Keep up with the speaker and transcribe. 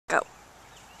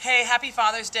Hey, happy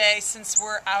Father's Day. Since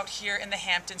we're out here in the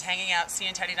Hamptons hanging out, C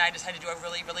and Teddy and I decided to do a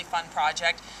really fun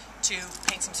project to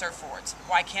paint some surfboards.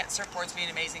 Why can't surfboards be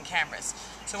an amazing cameras?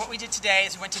 So what we did today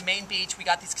is we went to Main Beach, we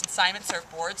got these consignment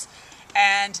surfboards,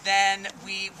 and then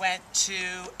we went to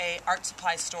a art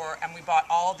supply store and we bought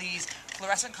all these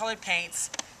fluorescent colored paints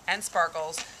and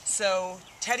sparkles. So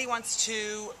Teddy wants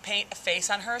to paint a face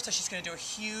on her, so she's going to do a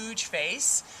huge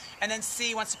face. And then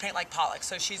C wants to paint like Pollock,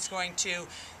 so she's going to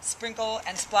sprinkle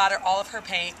and splatter all of her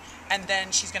paint, and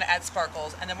then she's going to add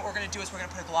sparkles. And then what we're going to do is we're going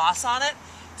to put a gloss on it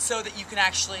so that you can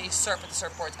actually surf with the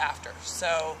surfboards after.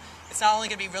 So it's not only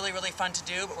going to be really fun to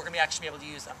do, but we're going to actually be able to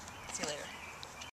use them. See you later.